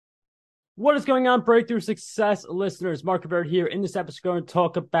What is going on, Breakthrough Success listeners? Mark Bird here. In this episode, we're going to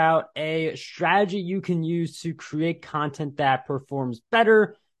talk about a strategy you can use to create content that performs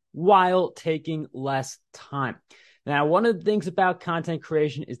better while taking less time. Now, one of the things about content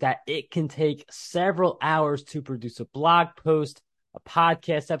creation is that it can take several hours to produce a blog post, a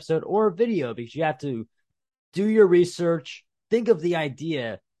podcast episode, or a video because you have to do your research, think of the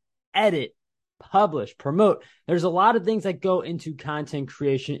idea, edit, publish, promote. There's a lot of things that go into content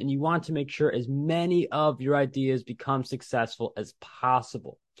creation, and you want to make sure as many of your ideas become successful as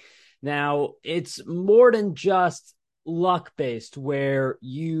possible. Now, it's more than just luck based where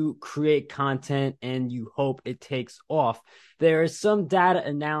you create content and you hope it takes off. There is some data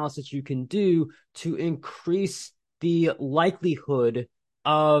analysis you can do to increase the likelihood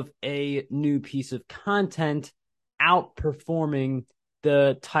of a new piece of content outperforming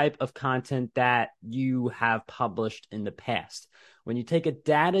the type of content that you have published in the past. When you take a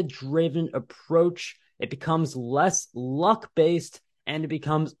data-driven approach, it becomes less luck-based and it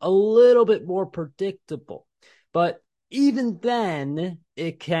becomes a little bit more predictable. But even then,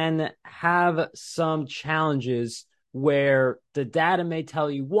 it can have some challenges where the data may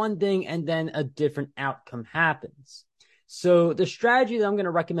tell you one thing and then a different outcome happens. So the strategy that I'm going to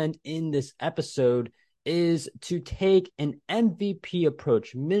recommend in this episode is to take an MVP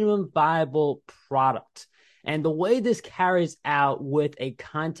approach, minimum viable product. And the way this carries out with a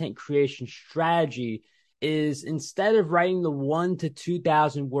content creation strategy is instead of writing the 1 to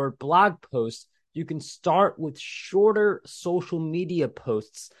 2,000 word blog posts, you can start with shorter social media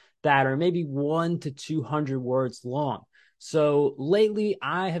posts that are maybe 1 to 200 words long. So lately,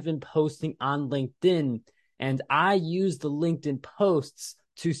 I have been posting on LinkedIn, and I use the LinkedIn posts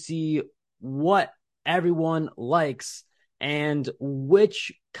to see what everyone likes and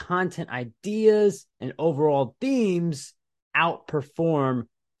which content ideas and overall themes outperform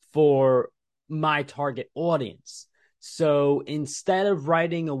for my target audience. So instead of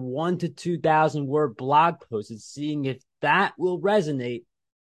writing a 1 to 2,000 word blog post and seeing if that will resonate,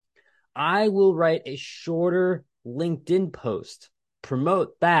 I will write a shorter LinkedIn post,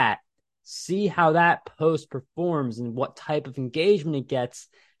 promote that, see how that post performs and what type of engagement it gets,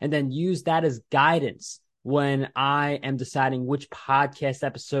 and then use that as guidance when I am deciding which podcast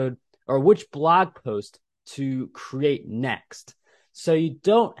episode or which blog post to create next. So you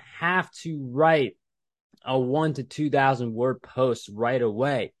don't have to write a 1 to 2,000 word post right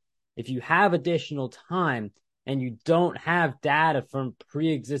away. If you have additional time and you don't have data from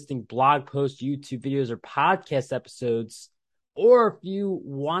pre-existing blog posts, YouTube videos, or podcast episodes, or if you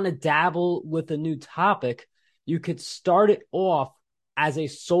want to dabble with a new topic, you could start it off as a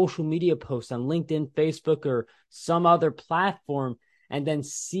social media post on LinkedIn, Facebook, or some other platform, and then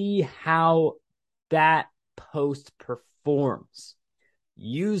see how that post performs.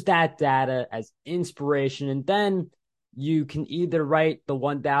 Use that data as inspiration, and then you can either write the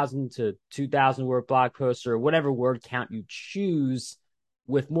 1,000 to 2,000 word blog post or whatever word count you choose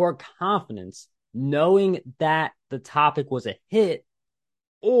with more confidence, knowing that the topic was a hit,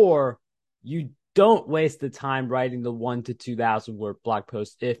 or you don't waste the time writing the 1 to 2,000 word blog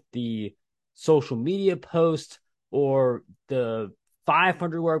post if the social media post or the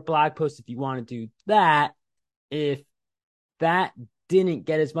 500 word blog post, if you want to do that, if that didn't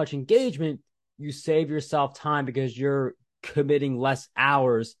get as much engagement, you save yourself time because you're committing less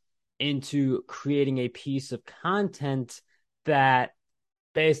hours into creating a piece of content that,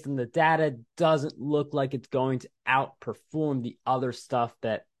 based on the data, doesn't look like it's going to outperform the other stuff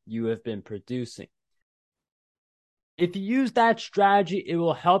that you have been producing. If you use that strategy, it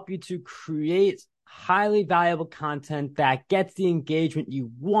will help you to create highly valuable content that gets the engagement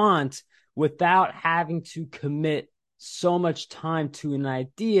you want without having to commit so much time to an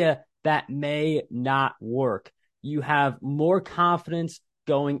idea that may not work. You have more confidence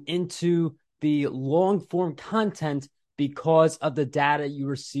going into the long form content because of the data you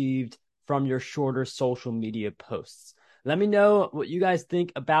received from your shorter social media posts. Let me know what you guys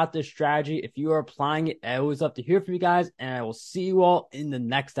think about this strategy. If you are applying it, I always love to hear from you guys, and I will see you all in the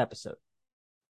next episode.